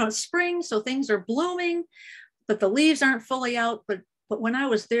spring, it's spring, so things are blooming, but the leaves aren't fully out. But when I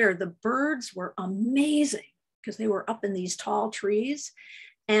was there, the birds were amazing, because they were up in these tall trees.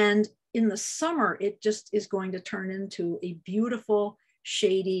 And in the summer, it just is going to turn into a beautiful,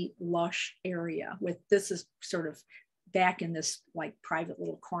 shady, lush area. This is sort of back in this like private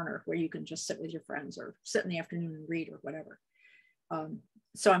little corner where you can just sit with your friends or sit in the afternoon and read or whatever.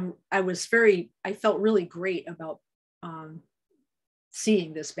 So I felt really great about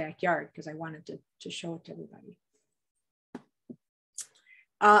seeing this backyard, because I wanted to show it to everybody.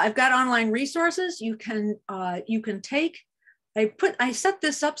 I've got online resources you can take. I set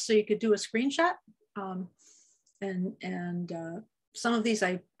this up so you could do a screenshot, and some of these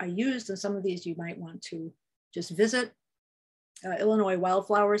I used, and some of these you might want to just visit. Illinois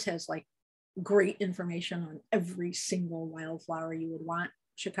Wildflowers has like great information on every single wildflower you would want.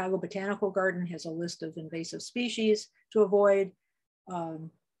 Chicago Botanical Garden has a list of invasive species to avoid.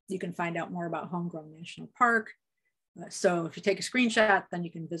 You can find out more about Homegrown National Park. So if you take a screenshot, then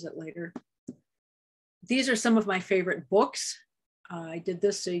you can visit later. These are some of my favorite books. I did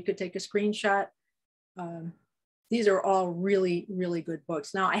this so you could take a screenshot. These are all really, really good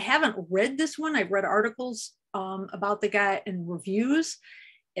books. Now, I haven't read this one. I've read articles about the guy and reviews,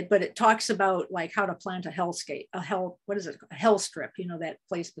 but it talks about like how to plant a hellscape, a hell strip, that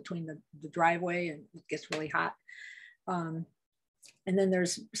place between the driveway, and it gets really hot. And then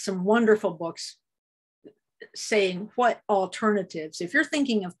there's some wonderful books saying what alternatives, if you're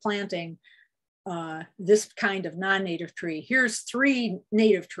thinking of planting this kind of non-native tree, here's 3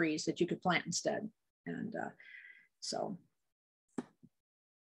 native trees that you could plant instead. And so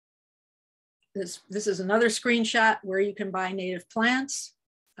this is another screenshot where you can buy native plants.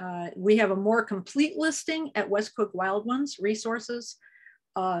 We have a more complete listing at West Cook Wild Ones resources.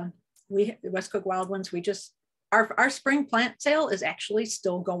 West Cook Wild Ones, our spring plant sale is actually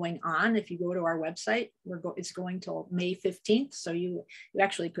still going on. If you go to our website, it's going till May 15th. So you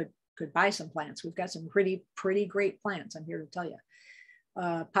actually could buy some plants. We've got some pretty great plants, I'm here to tell you.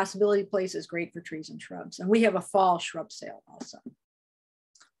 Possibility Place is great for trees and shrubs. And we have a fall shrub sale also.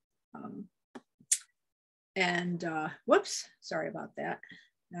 Whoops, sorry about that.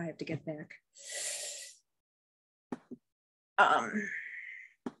 Now I have to get back.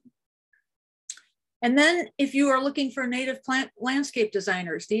 And then if you are looking for native plant landscape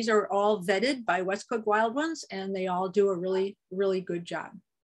designers, these are all vetted by West Cook Wild Ones, and they all do a really, really good job.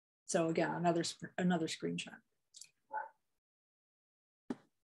 So again, another screenshot.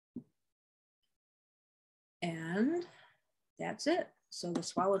 And that's it. So the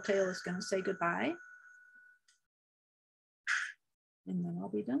swallowtail is going to say goodbye. And then I'll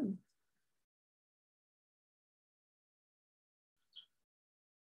be done.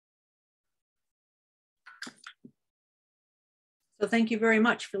 So thank you very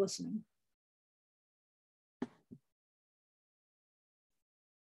much for listening.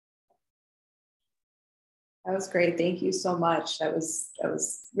 That was great. Thank you so much. That was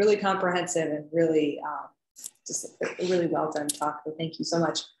really comprehensive and really just a really well done talk. So thank you so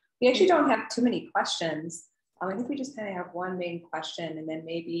much. We actually don't have too many questions. I think we just kind of have one main question, and then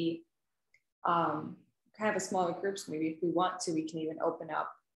maybe kind of a smaller group. So maybe if we want to, we can even open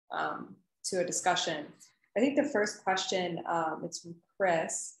up to a discussion. I think the first question, it's from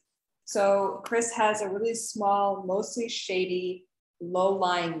Chris. So Chris has a really small, mostly shady,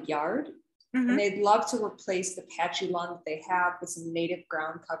 low-lying yard, and they'd love to replace the patchy lawn that they have with some native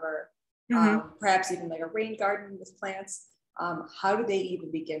ground cover, perhaps even like a rain garden with plants. How do they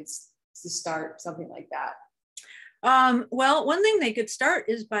even begin to start something like that? Well, one thing they could start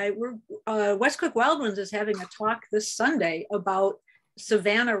is by, West Cook Wildwinds is having a talk this Sunday about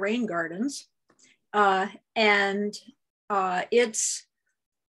savanna rain gardens. It's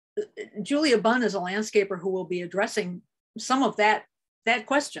Julia Bunn is a landscaper who will be addressing some of that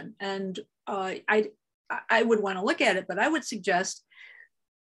question. And I would want to look at it, but I would suggest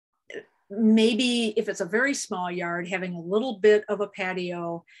maybe if it's a very small yard, having a little bit of a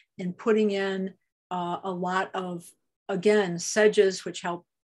patio and putting in a lot of, again, sedges, which help,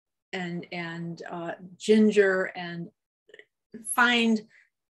 and ginger, and find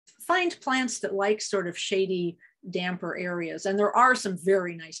plants that like sort of shady, damper areas. And there are some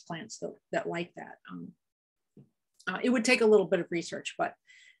very nice plants that like that. It would take a little bit of research, but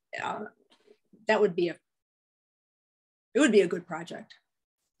it would be a good project.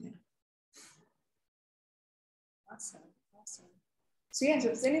 Yeah. Awesome. So yeah, so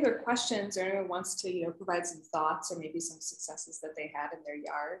if there's any other questions or anyone wants to, provide some thoughts or maybe some successes that they had in their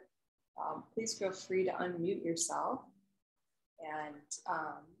yard, please feel free to unmute yourself. And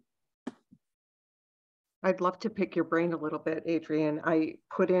I'd love to pick your brain a little bit, Adrienne. I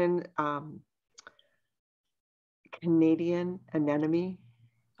put in Canadian anemone.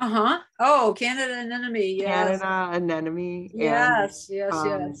 Oh, Canada anemone. Yes. Canada anemone. Yes. And,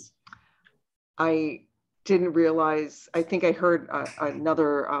 yes. I didn't realize, I think I heard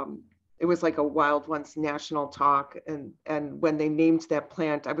another, it was like a Wild Ones national talk. And when they named that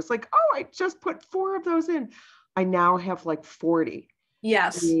plant, I was like, oh, I just put 4 of those in. I now have like 40.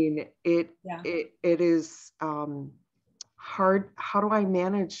 Yes. I mean, it is hard. How do I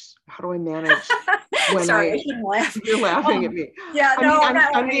manage when Sorry, I shouldn't laugh. You're laughing at me. Yeah,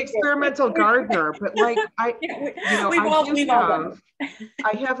 I'm the experimental gardener, but like I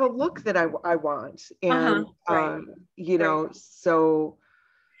have a look that I want, and so.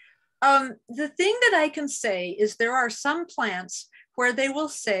 The thing that I can say is there are some plants where they will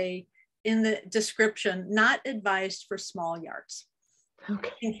say in the description, not advised for small yards.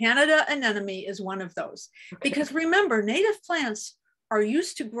 Okay. And Canada anemone is one of those. Okay. Because remember, native plants are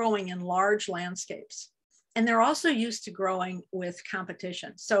used to growing in large landscapes, and they're also used to growing with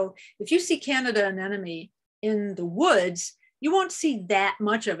competition. So if you see Canada anemone in the woods, you won't see that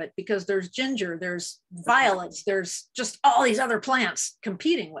much of it because there's ginger, there's violets, there's just all these other plants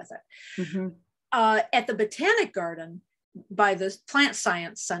competing with it. At the Botanic Garden by the Plant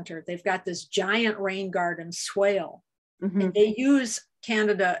Science Center, they've got this giant rain garden swale, and they use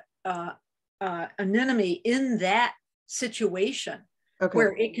Canada anemone in that situation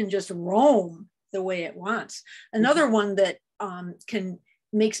where it can just roam the way it wants. Another one that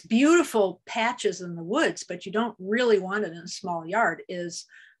makes beautiful patches in the woods, but you don't really want it in a small yard, is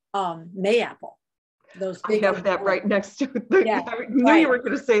mayapple. Those big, I have that right next to it. I knew you were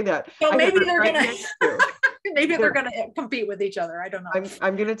going to say that. So maybe they're going to maybe they're going to compete with each other. I don't know.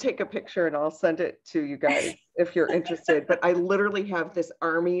 I'm going to take a picture and I'll send it to you guys if you're interested. But I literally have this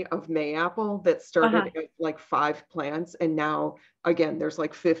army of mayapple that started at like 5 plants, and now again there's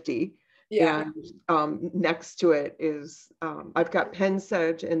like 50. Yeah. And next to it is I've got pen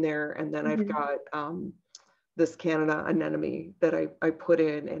sedge in there, and then I've got this Canada anemone that I put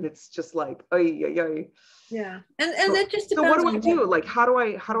in, and it's just like yeah. And it just depends. So what do I do? Like how do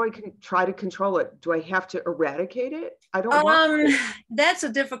I try to control it? Do I have to eradicate it? I don't want that's a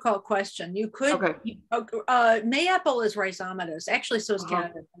difficult question. You could mayapple is rhizomatous. Actually, so is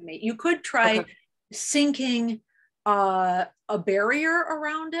Canada anemone. You could try sinking a barrier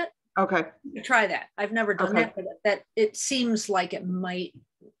around it. Okay. Try that. I've never done that, but that it seems like it might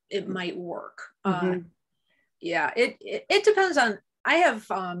work. Yeah, it depends on. I have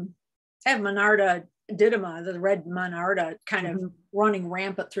Monarda didyma, the red Monarda, kind of running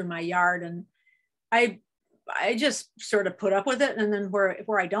rampant through my yard, and I just sort of put up with it, and then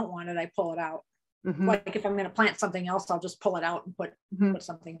where I don't want it, I pull it out. Like if I'm going to plant something else, I'll just pull it out and put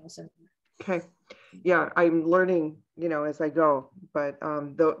something else in. Okay. Yeah, I'm learning, as I go, but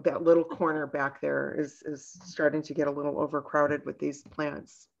that little corner back there is starting to get a little overcrowded with these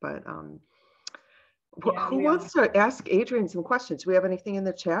plants. But who wants to ask Adrienne some questions? Do we have anything in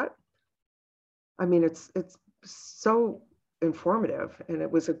the chat? I mean, it's so informative, and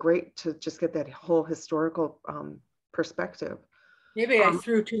it was great to just get that whole historical perspective. Maybe I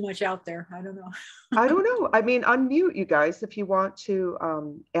threw too much out there. I don't know. I don't know. I mean, unmute, you guys, if you want to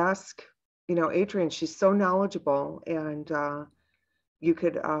ask you know, Adrian, she's so knowledgeable, and you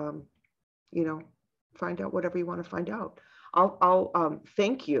could, you know, find out whatever you want to find out. I'll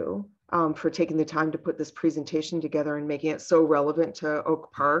thank you for taking the time to put this presentation together and making it so relevant to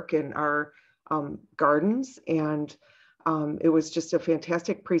Oak Park and our gardens. And it was just a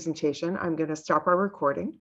fantastic presentation. I'm going to stop our recording.